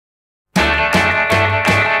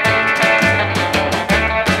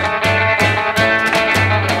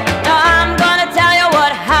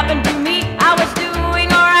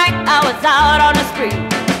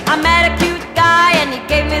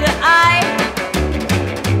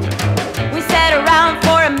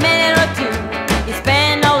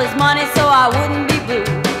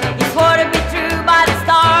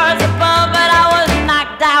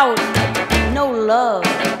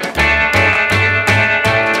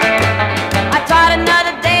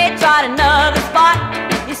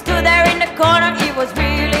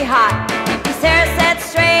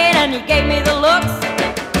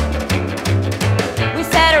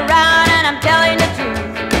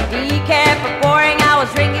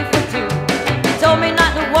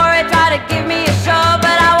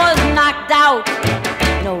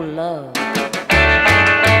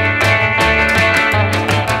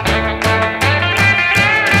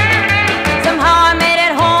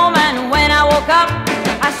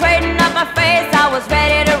my face, I was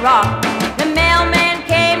ready to rock. The mailman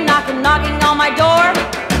came knocking on my door.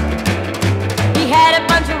 He had a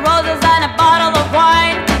bunch of roses and a bottle of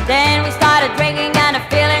wine. Then we started drinking and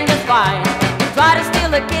feeling just fine. He tried to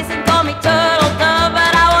steal a kiss and told me turtle dove,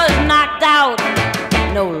 but I was knocked out,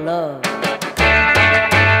 no love.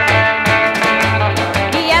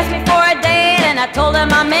 He asked me for a date and I told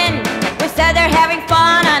him I'm in. We said they're having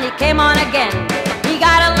fun and he came on again. He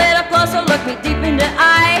got a little closer, looked me deep in the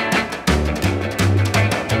eye.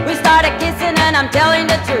 We started kissing and I'm telling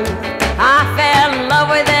the truth, I fell in love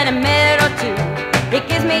within a minute or two. He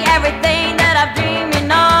gives me everything that I've dreamed, you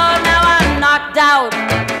know. Now I'm knocked out,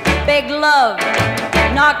 big love.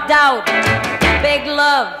 Knocked out, big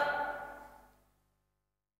love.